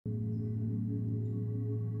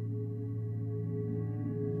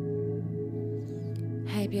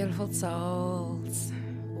beautiful souls,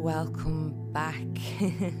 welcome back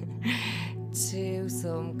to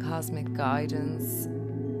some cosmic guidance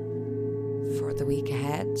for the week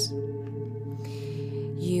ahead.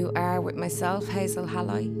 You are with myself, Hazel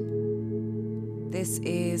Halley. This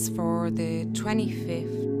is for the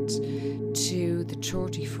 25th to the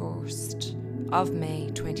 31st of May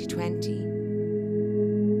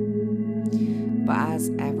 2020. But as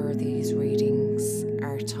ever, these readings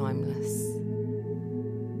are timeless.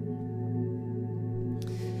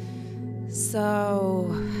 So,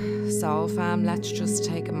 Soul Fam, let's just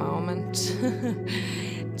take a moment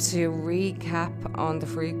to recap on the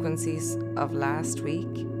frequencies of last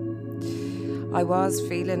week. I was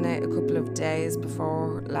feeling it a couple of days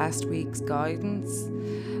before last week's guidance,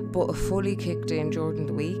 but it fully kicked in during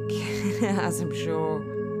the week, as I'm sure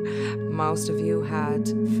most of you had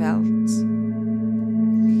felt.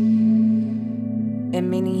 A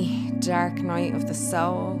mini dark night of the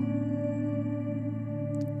soul.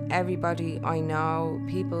 Everybody I know,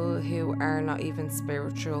 people who are not even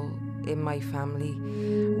spiritual in my family,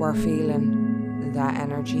 were feeling that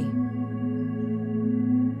energy.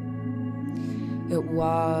 It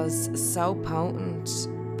was so potent,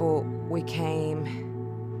 but we came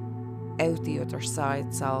out the other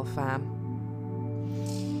side, Soul Fam.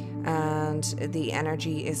 And the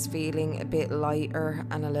energy is feeling a bit lighter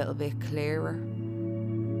and a little bit clearer.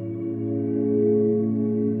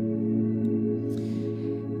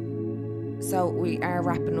 So we are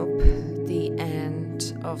wrapping up the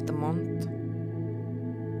end of the month.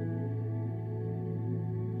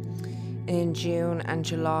 In June and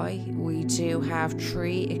July, we do have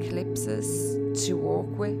 3 eclipses to work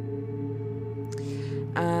with.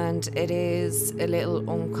 And it is a little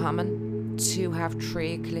uncommon to have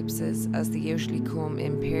 3 eclipses, as they usually come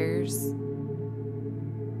in pairs.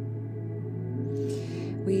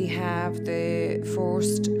 We have the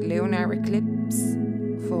first lunar eclipse,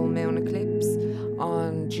 full moon eclipse,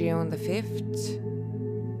 on June the 5th.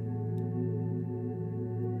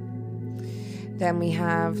 Then we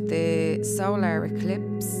have the solar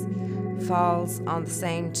eclipse, falls on the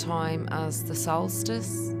same time as the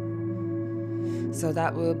solstice. So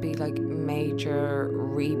that will be like major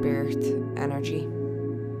rebirth energy.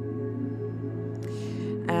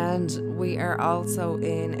 And we are also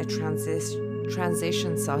in a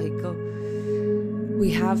transition cycle.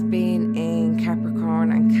 We have been in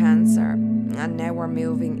Capricorn and Cancer, and now we're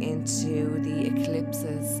moving into the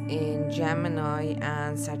eclipses in Gemini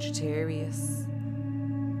and Sagittarius.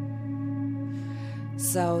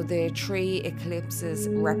 So the 3 eclipses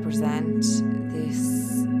represent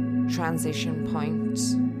this transition point.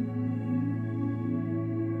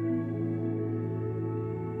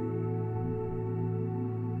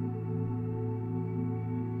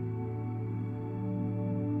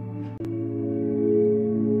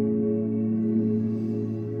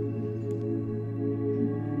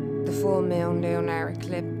 Full moon lunar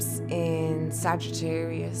eclipse in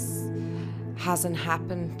Sagittarius hasn't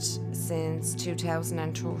happened since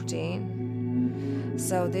 2013.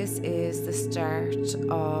 So this is the start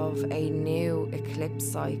of a new eclipse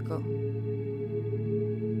cycle.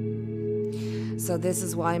 So this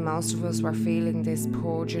is why most of us were feeling this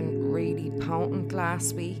purging really potent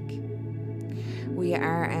last week. We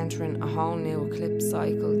are entering a whole new eclipse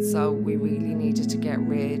cycle, so we really needed to get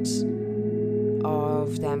rid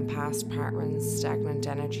of them past patterns, stagnant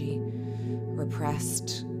energy,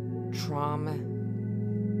 repressed trauma.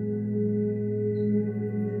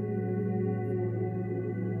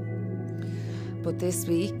 But this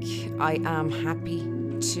week, I am happy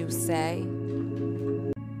to say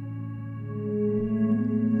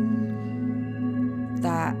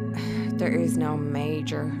that there is no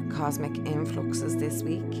major cosmic influxes this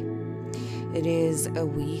week. It is a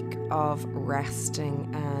week of resting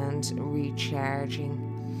and recharging.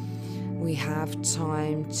 We have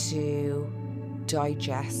time to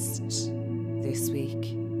digest this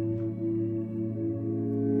week,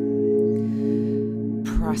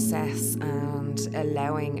 process and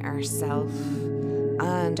allowing ourselves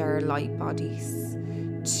and our light bodies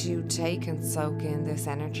to take and soak in this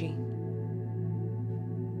energy.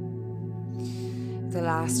 The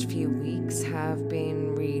last few weeks have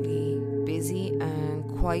been really busy and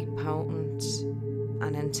quite potent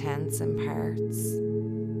and intense in parts.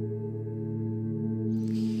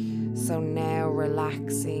 So now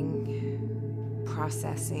relaxing,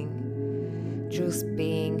 processing, just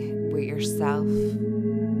being with yourself,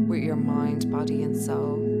 with your mind, body and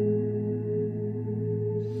soul.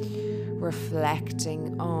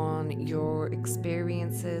 Reflecting on your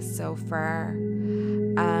experiences so far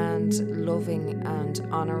and loving and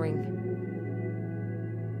honouring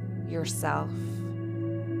yourself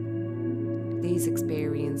these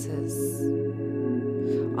experiences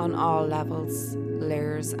on all levels,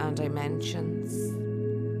 layers and dimensions.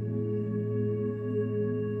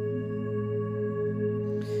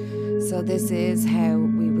 So this is how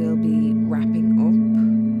we will be wrapping up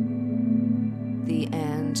the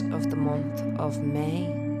end of the month of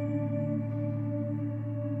May.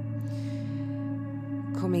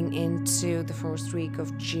 Coming into the first week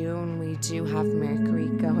of June, we do have Mercury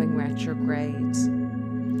going retrograde.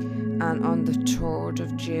 And on the 3rd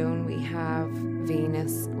of June, we have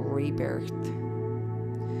Venus rebirth.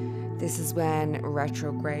 This is when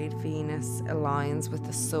retrograde Venus aligns with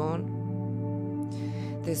the Sun.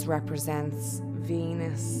 This represents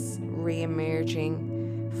Venus re-emerging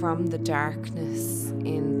from the darkness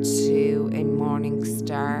into a morning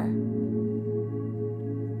star.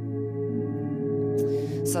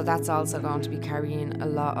 So that's also going to be carrying a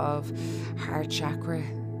lot of heart chakra,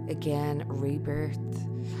 again, rebirth,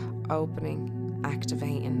 opening,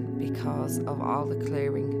 activating because of all the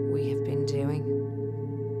clearing we have been doing.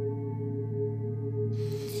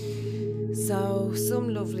 So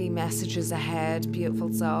some lovely messages ahead,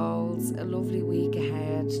 beautiful souls, a lovely week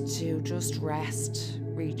ahead to just rest,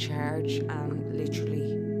 recharge and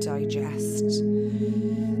literally digest.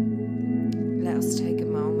 Let us take a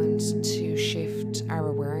moment to shift our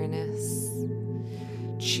awareness,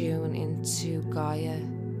 tune into Gaia,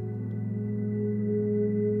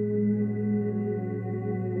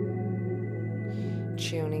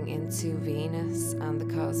 tuning into Venus and the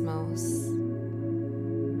cosmos,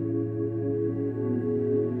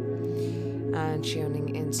 and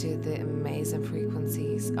tuning into the amazing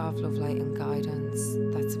frequencies of love, light and guidance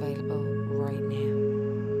that's available right now.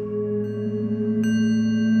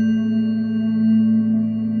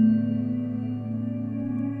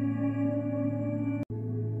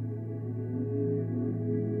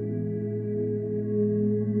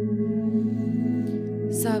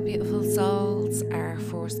 So beautiful souls, our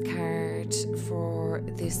first card for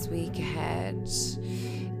this week ahead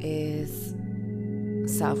is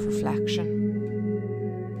self-reflection.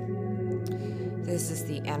 This is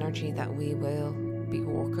the energy that we will be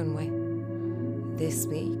working with this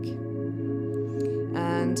week.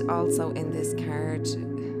 And also in this card,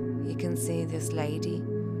 you can see this lady.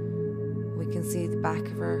 We can see the back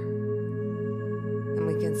of her. And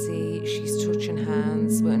we can see she's touching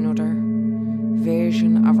hands with another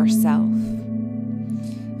version of herself.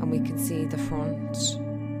 And we can see the front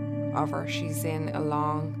of her. She's in a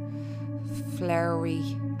long, flowery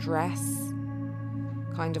dress,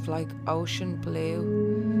 kind of like ocean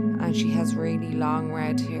blue, and she has really long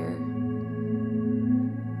red hair.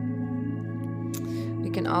 We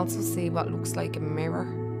can also see what looks like a mirror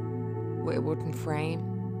with a wooden frame,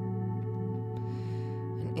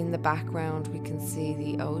 and in the background we can see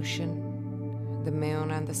the ocean, the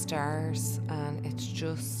moon and the stars, and it's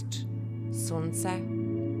just sunset.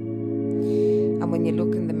 And when you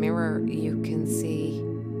look in the mirror, you can see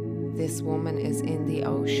this woman is in the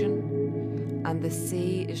ocean and the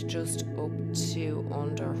sea is just up to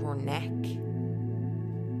under her neck.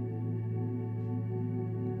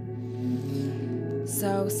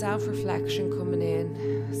 So self-reflection coming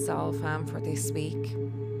in, Soul Fam, for this week.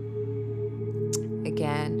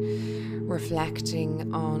 Again,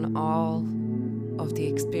 reflecting on all of the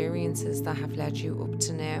experiences that have led you up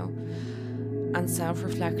to now. And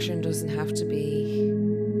self-reflection doesn't have to be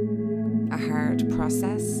a hard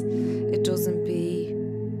process. It doesn't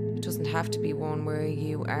have to be one where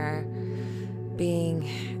you are being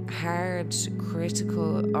hard,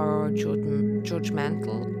 critical or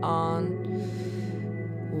judgmental on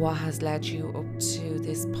what has led you up to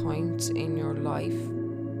this point in your life.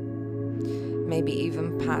 Maybe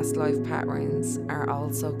even past life patterns are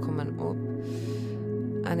also coming up.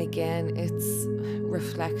 And again, it's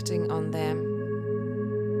reflecting on them,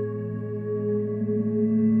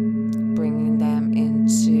 bringing them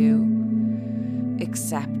into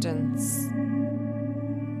acceptance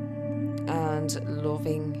and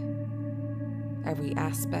loving every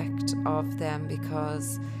aspect of them,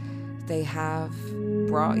 because they have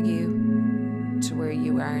brought you to where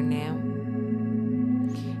you are now.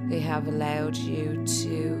 They have allowed you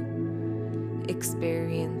to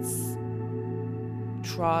experience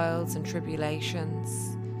trials and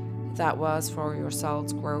tribulations that was for your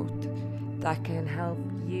soul's growth, that can help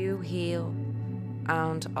you heal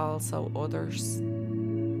and also others,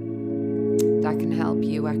 that can help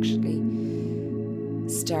you actually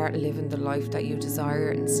start living the life that you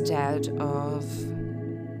desire instead of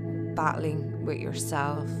battling with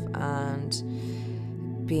yourself and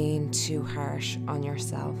being too harsh on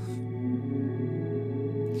yourself.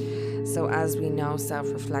 So as we know,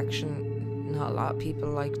 self-reflection Not a lot of people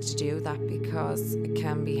like to do that because it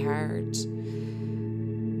can be hard.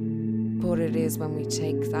 But it is when we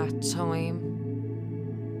take that time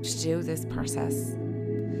to do this process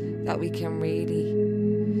that we can really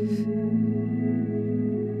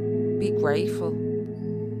be grateful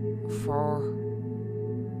for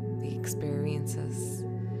the experiences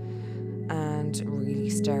and really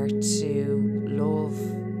start to love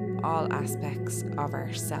all aspects of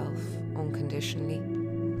ourselves unconditionally.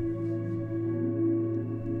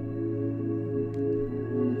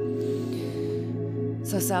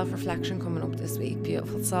 So self-reflection coming up this week,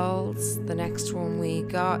 beautiful souls. The next one we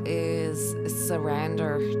got is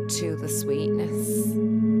surrender to the sweetness.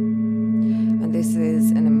 And this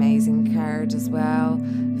is an amazing card as well.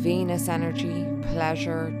 Venus energy,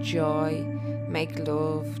 pleasure, joy, make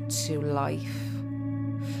love to life.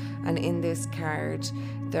 And in this card,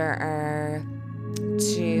 there are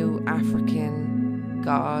 2 African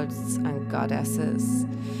gods and goddesses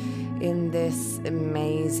in this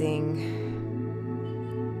amazing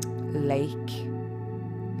lake.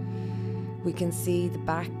 We can see the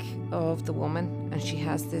back of the woman, and she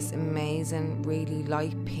has this amazing, really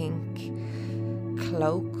light pink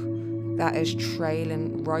cloak that is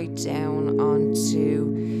trailing right down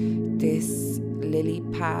onto this lily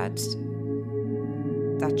pad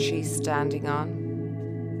that she's standing on.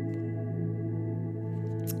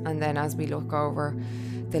 And then as we look over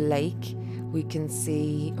the lake, we can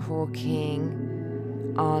see her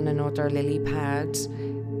king on another lily pad,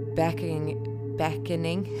 beckoning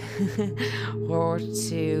her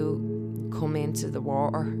to come into the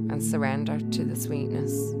water and surrender to the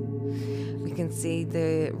sweetness. We can see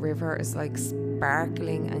the river is like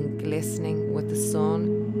sparkling and glistening with the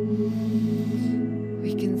sun.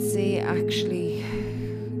 We can see actually,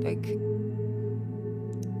 like,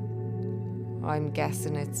 I'm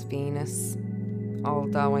guessing it's Venus,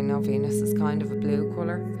 although I know Venus is kind of a blue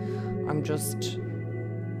colour. I'm just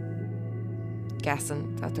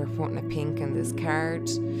guessing that they're putting a pink in this card.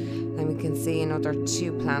 Then we can see another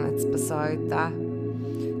 2 planets beside that.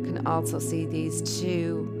 You can also see these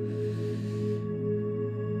 2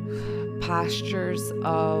 pastures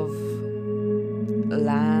of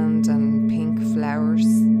land and pink flowers.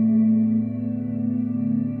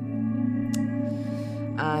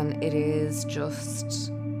 And it is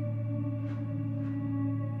just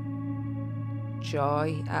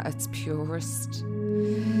joy at its purest.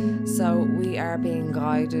 So we are being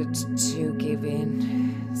guided to give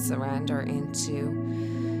in, surrender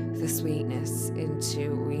into the sweetness,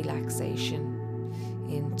 into relaxation,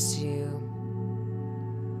 into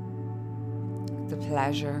the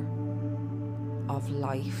pleasure of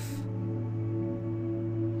life.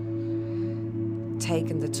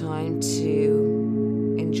 Taking the time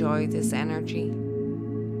to enjoy this energy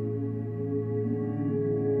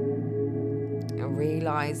and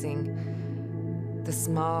realizing the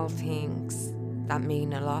small things that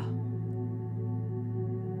mean a lot.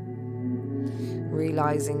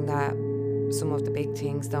 Realizing that some of the big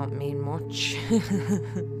things don't mean much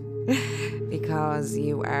because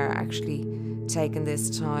you are actually taking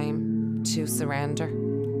this time to surrender.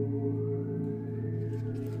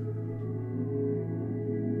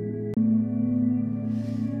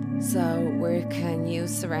 So where can you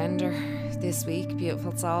surrender this week,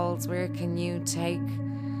 beautiful souls? Where can you take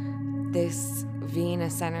this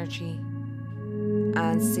Venus energy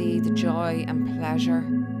and see the joy and pleasure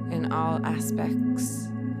in all aspects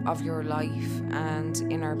of your life and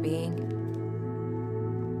inner being?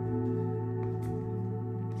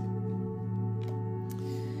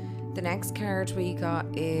 The next card we got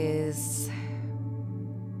is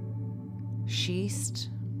Sheest.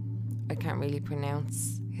 I can't really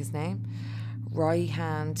pronounce his name. Right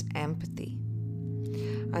hand empathy.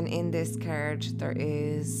 And in this card there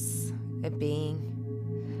is a being,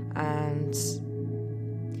 and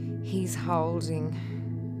he's holding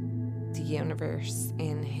the universe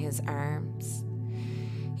in his arms.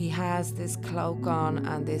 He has this cloak on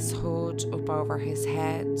and this hood up over his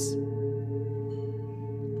head,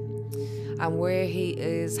 and where he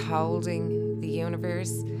is holding the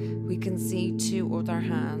universe, we can see 2 other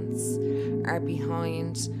hands are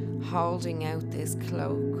behind, holding out this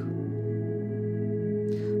cloak.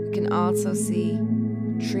 We can also see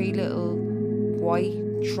 3 little white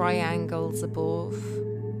triangles above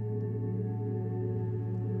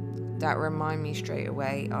that remind me straight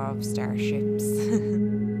away of starships.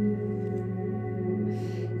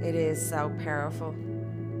 It is so powerful.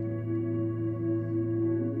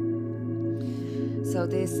 So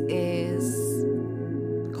this is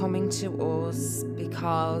coming to us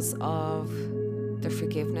because of the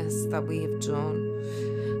forgiveness that we have done,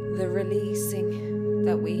 the releasing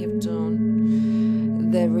that we have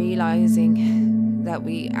done, the realizing that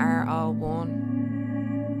we are all one.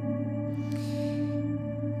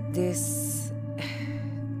 This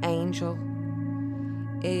angel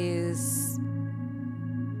is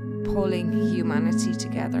pulling humanity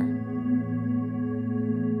together,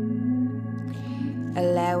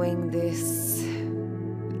 allowing this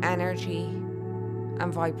energy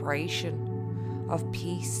and vibration of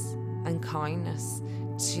peace and kindness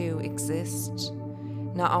to exist,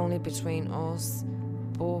 not only between us,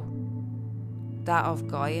 but that of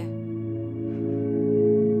Gaia.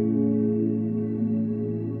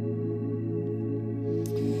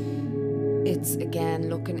 It's again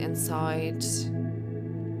looking inside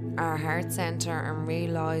our heart center and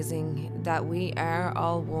realizing that we are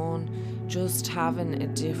all one, just having a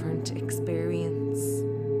different experience.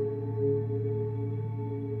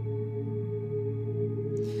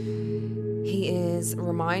 He is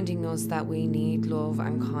reminding us that we need love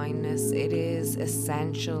and kindness. It is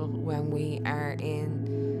essential when we are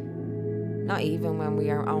not even when we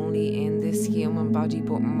are only in this human body,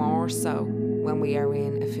 but more so when we are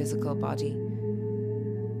in a physical body,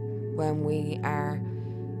 when we are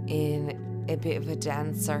in a bit of a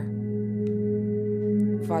denser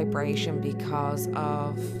vibration because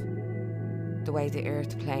of the way the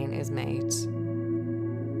earth plane is made.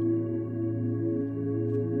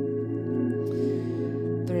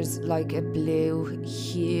 There's like a blue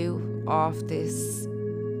hue of this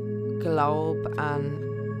globe and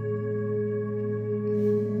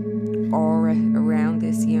aura around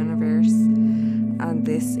this universe, and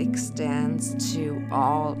this extends to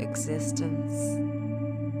all existence.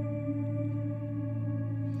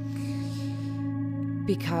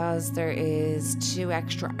 Because there is 2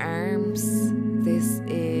 extra arms, this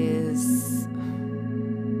is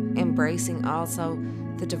embracing also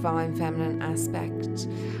the divine feminine aspect,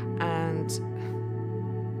 and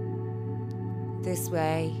this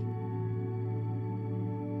way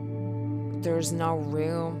there's no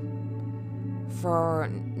room for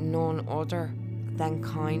none other than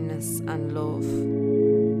kindness and love.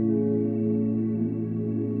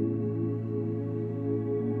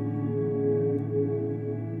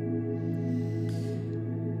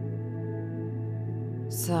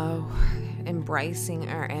 So, embracing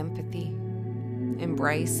our empathy,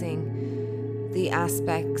 embracing the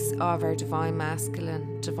aspects of our divine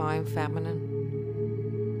masculine, divine feminine,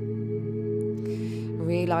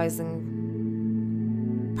 realizing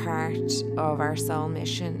part of our soul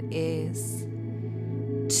mission is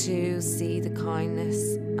to see the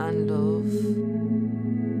kindness and love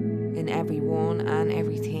in everyone and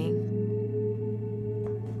everything.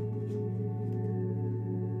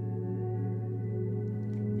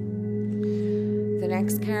 The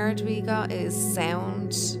next card we got is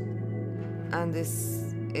Sound, and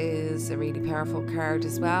this is a really powerful card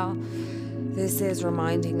as well. This is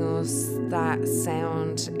reminding us that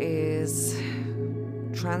sound is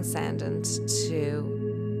transcendent to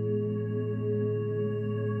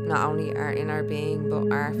not only our inner being,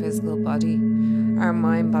 but our physical body, our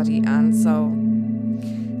mind, body and soul,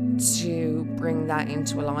 to bring that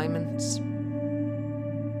into alignment.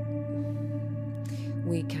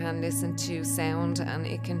 We can listen to sound and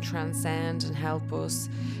it can transcend and help us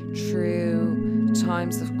through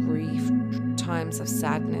times of grief, times of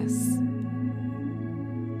sadness.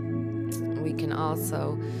 We can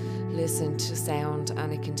also listen to sound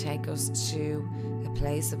and it can take us to a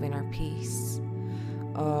place of inner peace,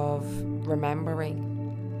 of remembering.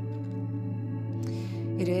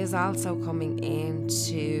 It is also coming in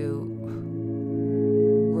to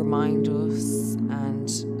remind us and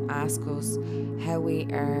ask us how we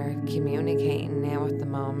are communicating now at the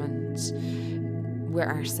moment with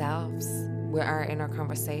ourselves, with our inner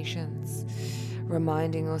conversations,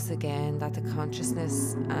 reminding us again that the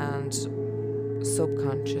consciousness and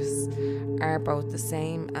subconscious are both the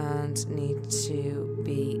same and need to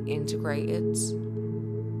be integrated.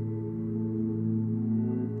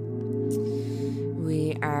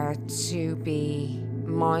 We are to be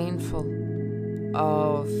mindful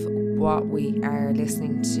of what we are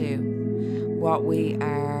listening to, what we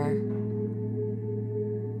are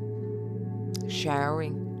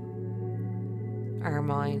showering our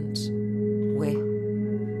mind with.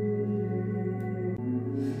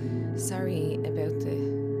 Sorry about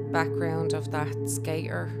the background of that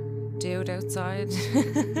skater dude outside.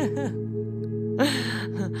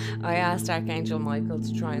 I asked Archangel Michael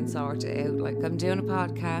to try and sort it out, like I'm doing a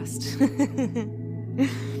podcast.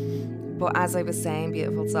 But as I was saying,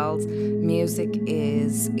 beautiful souls, music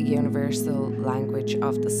is a universal language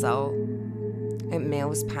of the soul. It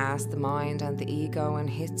moves past the mind and the ego and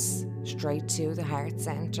hits straight to the heart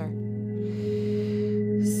center.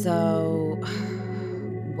 So,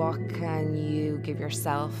 what can you give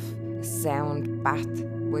yourself a sound bath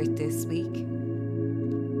with this week?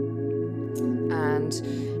 And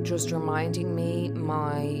just reminding me,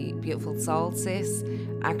 my beautiful soul sis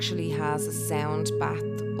actually has a sound bath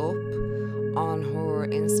up on her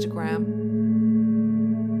Instagram.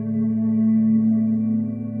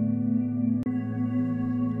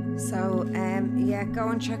 So yeah, go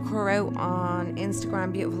and check her out on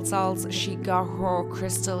Instagram, Beautiful Souls. She got her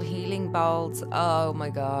crystal healing bowls. Oh my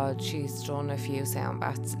god, she's done a few sound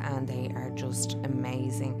baths and they are just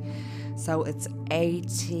amazing. So it's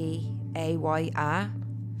ATAYA /_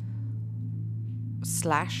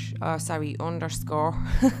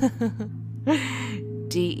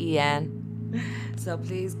 DEN. So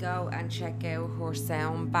please go and check out her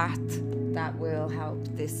sound bath. That will help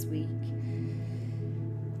this week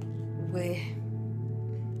with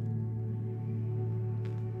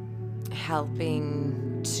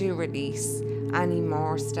helping to release any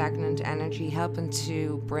more stagnant energy, helping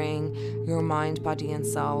to bring your mind, body and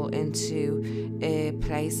soul into a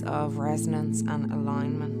place of resonance and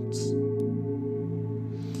alignment.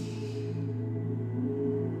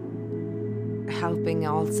 Helping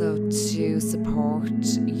also to support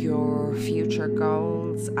your future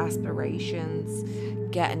goals, aspirations,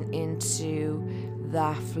 getting into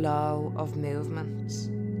that flow of movement.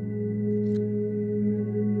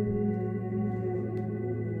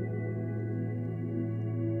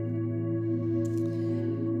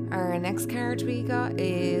 Our next card we got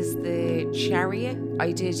is the Chariot.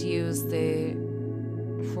 I did use the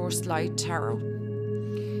First Light Tarot,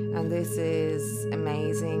 and this is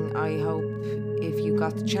amazing. I hope if you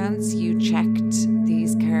got the chance you checked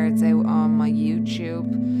these cards out on my YouTube,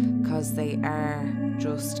 because they are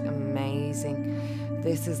just amazing.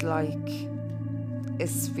 This is like a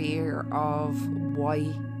sphere of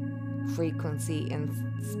white frequency in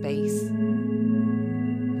space.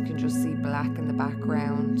 You can just see black in the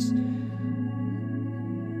background.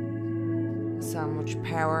 So much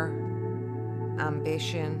power,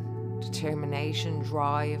 ambition, determination,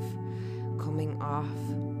 drive coming off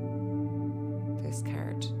this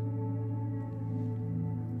card.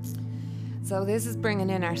 So this is bringing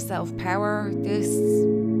in our self-power this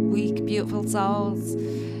week, beautiful souls.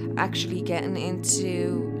 Actually getting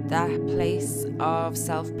into that place of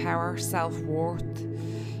self-power, self-worth,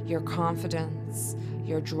 your confidence,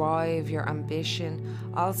 your drive, your ambition.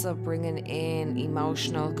 Also bringing in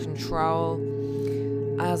emotional control,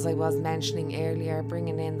 as I was mentioning earlier,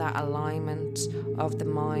 bringing in that alignment of the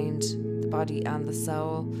mind, the body and the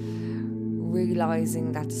soul,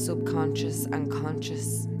 realizing that the subconscious and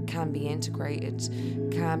conscious can be integrated,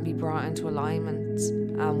 can be brought into alignment.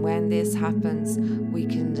 And when this happens, we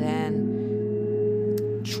can then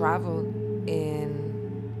travel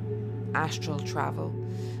in astral travel,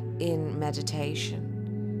 in meditation,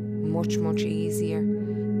 much easier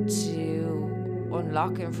to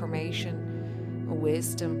unlock information,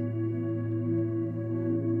 wisdom,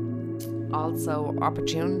 also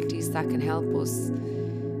opportunities that can help us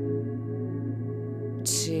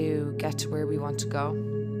to get to where we want to go.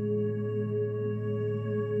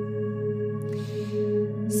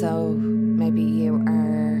 So maybe you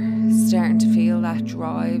are starting to feel that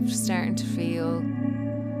drive, starting to feel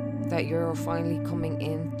that you're finally coming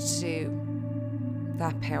into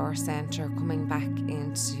that power center, coming back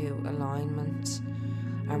into alignment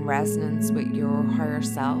and resonance with your higher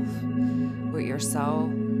self, with your soul,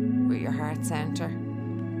 with your heart center.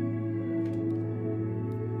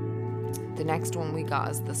 The next one we got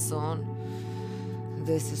is the Sun.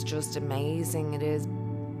 This is just amazing. It is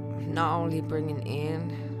not only bringing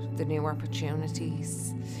in the new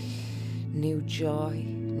opportunities, new joy,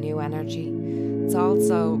 new energy, it's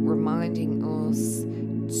also reminding us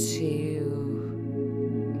to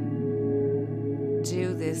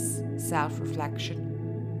do this self-reflection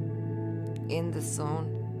in the Sun,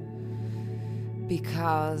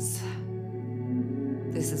 because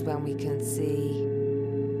this is when we can see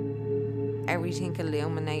everything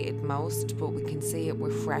illuminated most, but we can see it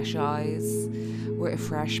with fresh eyes, with a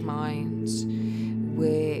fresh mind,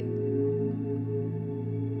 with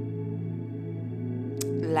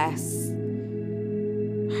less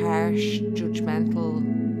harsh, judgmental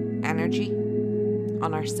energy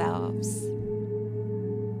on ourselves.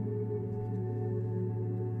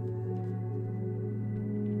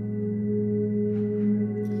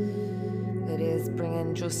 It is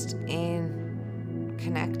bringing just in,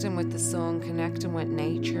 connecting with the sun, connecting with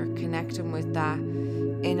nature, connecting with that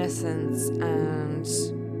innocence and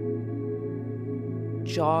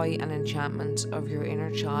joy and enchantment of your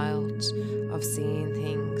inner child, of seeing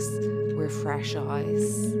things with fresh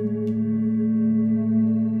eyes.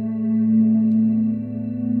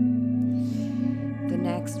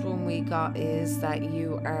 lot is that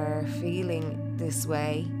you are feeling this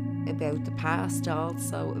way about the past,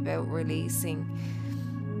 also about releasing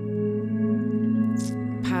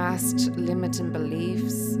past limiting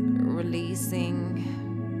beliefs, releasing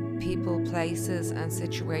people, places, and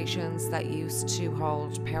situations that used to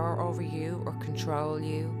hold power over you or control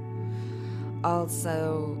you.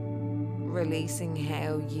 Also, releasing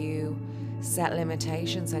how you set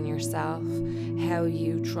limitations on yourself, how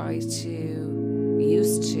you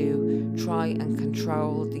used to try and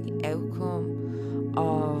control the outcome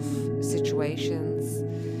of situations.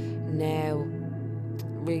 Now,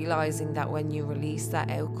 realizing that when you release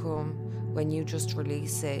that outcome, when you just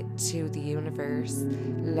release it to the universe,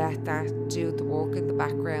 let that do the work in the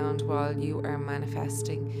background while you are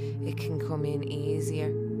manifesting, it can come in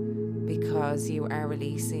easier because you are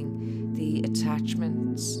releasing the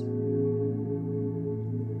attachment.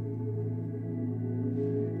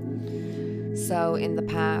 So in the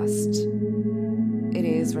past, it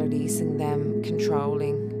is releasing them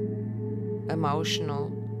controlling, emotional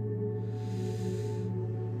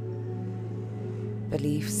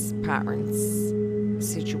beliefs, patterns,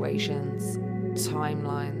 situations,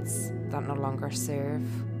 timelines that no longer serve.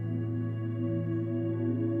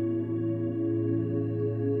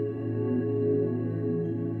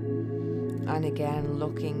 And again,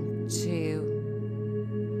 looking to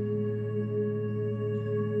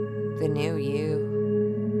the new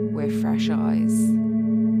you with fresh eyes.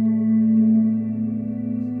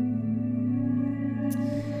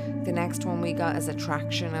 The next one we got is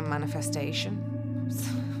attraction and manifestation.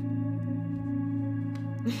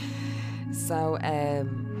 So,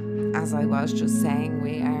 as I was just saying,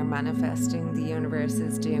 we are manifesting, the universe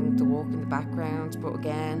is doing the work in the background, but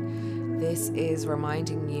again, this is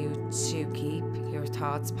reminding you to keep your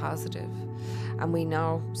thoughts positive. And we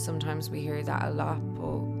know sometimes we hear that a lot,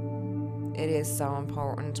 but it is so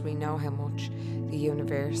important. We know how much the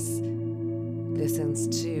universe listens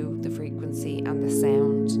to the frequency and the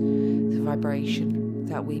sound, the vibration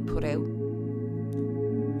that we put out.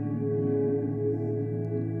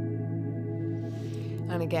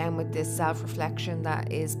 And again, with this self-reflection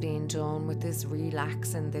that is being done, with this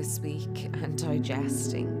relaxing this week and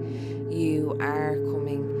digesting, you are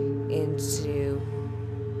coming into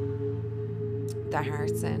the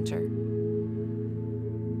heart center,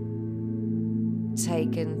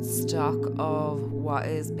 taking stock of what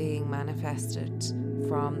is being manifested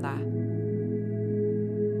from that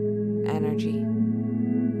energy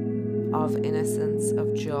of innocence,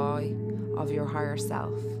 of joy, of your higher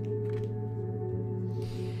self.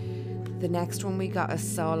 The next one we got is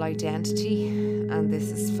soul identity, and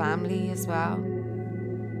this is family as well.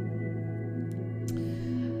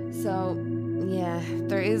 So, yeah,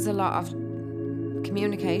 there is a lot of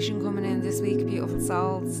communication coming in this week, beautiful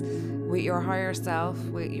souls, with your higher self,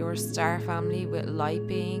 with your star family, with light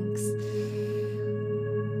beings.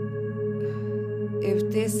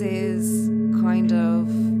 If this is kind of,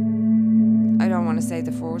 I don't want to say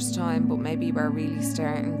the first time, but maybe we're really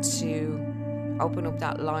starting to open up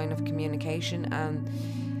that line of communication and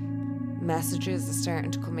messages are starting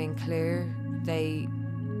to come in clear. They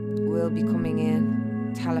will be coming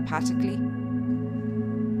in telepathically.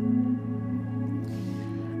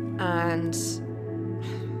 And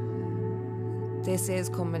this is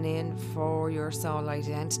coming in for your soul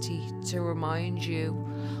identity to remind you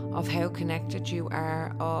of how connected you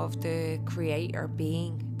are, of the creator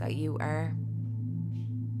being that you are.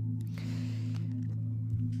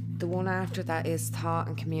 The one after that is thought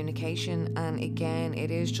and communication, and again,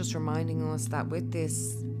 it is just reminding us that with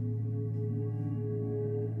this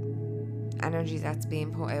energy that's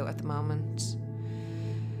being put out at the moment,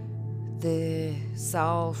 the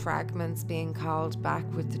soul fragments being called back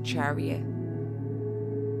with the Chariot,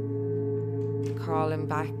 calling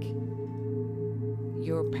back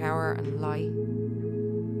your power and light.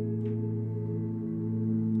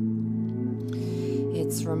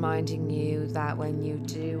 It's reminding you that when you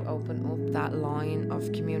do open up that line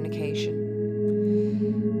of communication,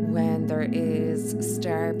 when there is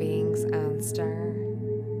star beings and star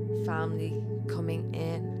family coming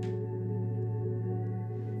in,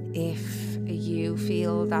 if you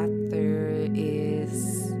feel that there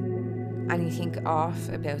is anything off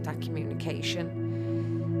about that communication,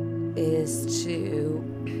 is to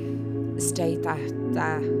state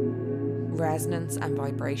that resonance and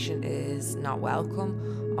vibration is not welcome.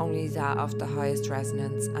 Only that of the highest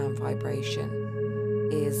resonance and vibration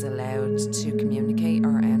is allowed to communicate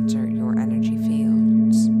or enter your energy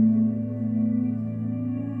field.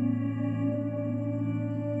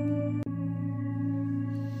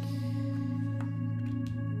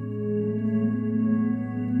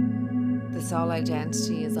 The soul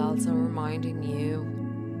identity is also reminding you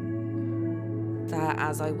that,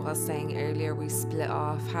 as I was saying earlier, we split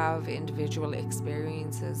off, have individual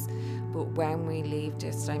experiences, but when we leave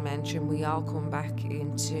this dimension, we all come back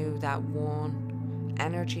into that one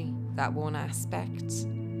energy, that one aspect.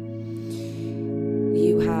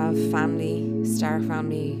 You have family, star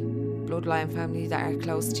family, bloodline family that are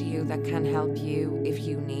close to you that can help you if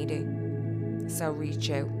you need it. So reach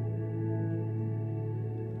out.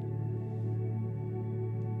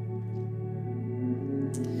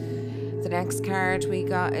 The next card we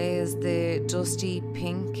got is the Dusty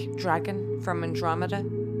Pink Dragon from Andromeda.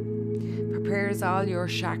 Prepares all your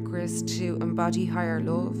chakras to embody higher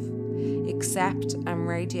love, accept and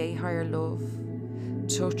radiate higher love,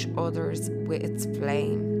 touch others with its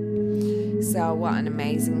flame. So what an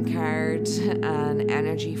amazing card and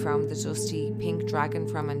energy from the Dusty Pink Dragon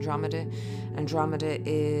from Andromeda. Andromeda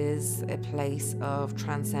is a place of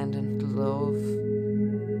transcendent love.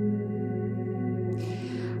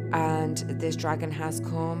 And this dragon has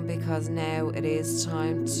come because now it is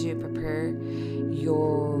time to prepare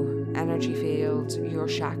your energy field, your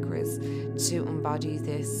chakras, to embody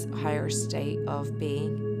this higher state of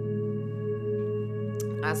being.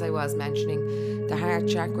 As I was mentioning, the heart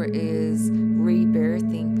chakra is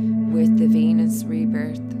rebirthing with the Venus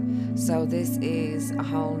rebirth. So this is a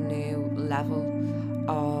whole new level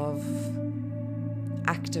of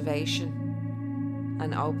activation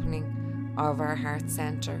and opening of our heart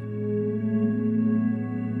center,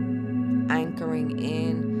 anchoring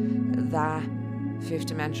in that fifth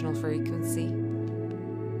dimensional frequency.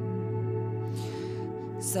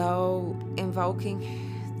 So invoking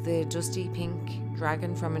the Dusty Pink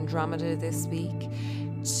Dragon from Andromeda this week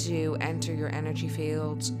to enter your energy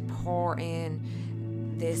field, pour in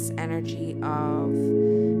this energy of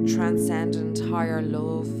transcendent higher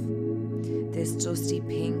love, this dusty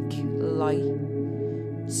pink light,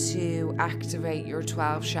 to activate your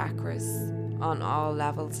 12 chakras on all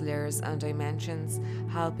levels, layers and dimensions,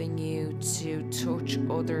 helping you to touch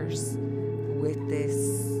others with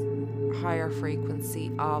this higher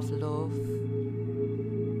frequency of love.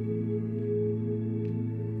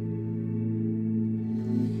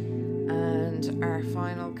 And our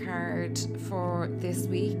final card for this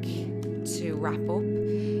week to wrap up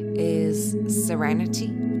is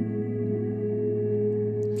Serenity.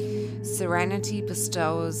 Serenity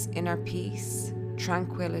bestows inner peace,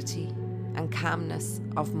 tranquility, and calmness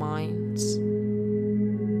of mind.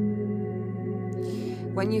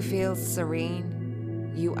 When you feel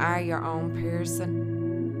serene, you are your own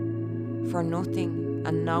person, for nothing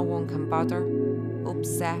and no one can bother,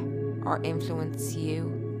 upset, or influence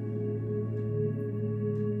you.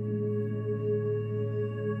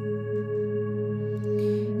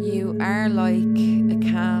 You are like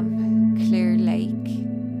a calm, clear lake,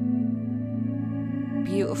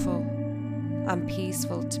 beautiful and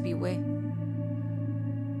peaceful to be with.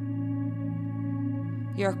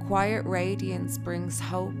 Your quiet radiance brings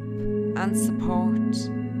hope and support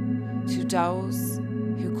to those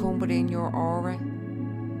who come within your aura.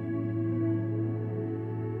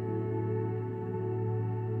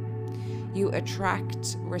 You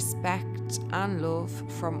attract respect and love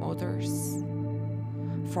from others,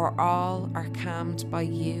 for all are calmed by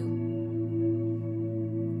you.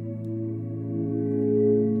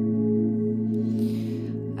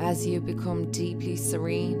 As you become deeply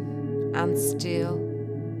serene and still,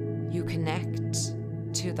 you connect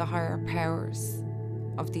to the higher powers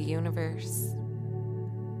of the universe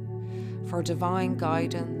for divine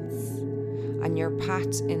guidance, and your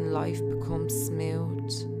path in life becomes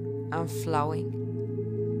smooth and flowing.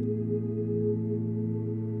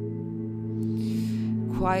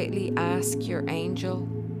 Quietly ask your angel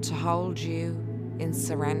to hold you in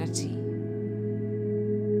serenity.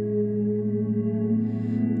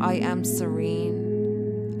 I am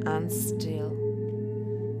serene and still.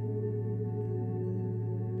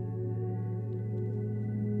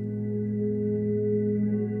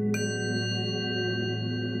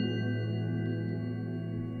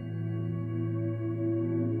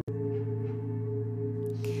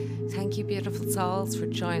 Thank you, beautiful souls, for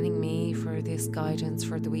joining me for this guidance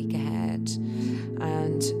for the week ahead.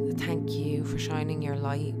 And thank you for shining your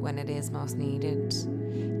light when it is most needed.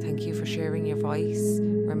 Thank you for sharing your voice.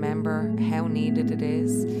 Remember how needed it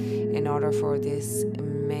is in order for this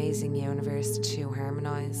amazing universe to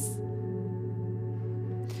harmonize.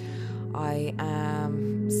 I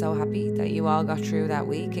am so happy that you all got through that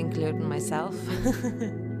week, including myself.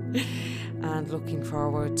 And looking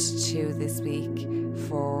forward to this week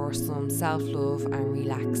for some self-love and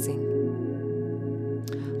relaxing.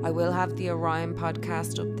 I will have the Orion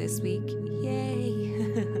podcast up this week. Yay!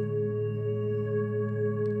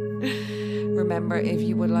 Remember, if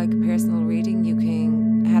you would like a personal reading, you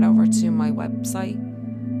can head over to my website,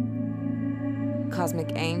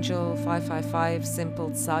 Cosmic Angel 555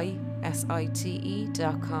 Simple Site.com.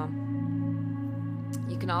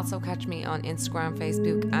 You can also catch me on Instagram,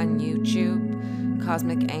 Facebook, and YouTube,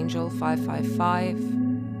 Cosmic Angel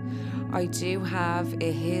 555. I do have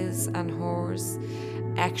a his and hers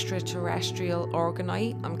extraterrestrial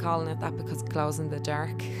orgonite. I'm calling it that because it glows in the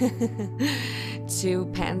dark. 2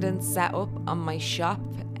 pendants set up on my shop,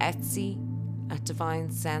 Etsy, at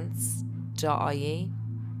divinesense.ie.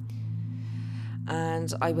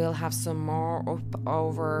 And I will have some more up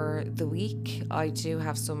over the week. I do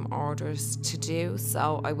have some orders to do,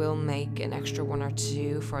 so I will make an extra 1 or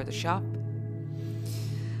 2 for the shop.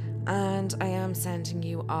 And I am sending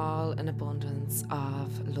you all an abundance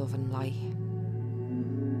of love and light.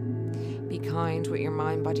 Be kind with your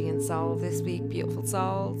mind, body, and soul this week, beautiful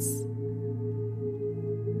souls.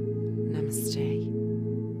 Namaste.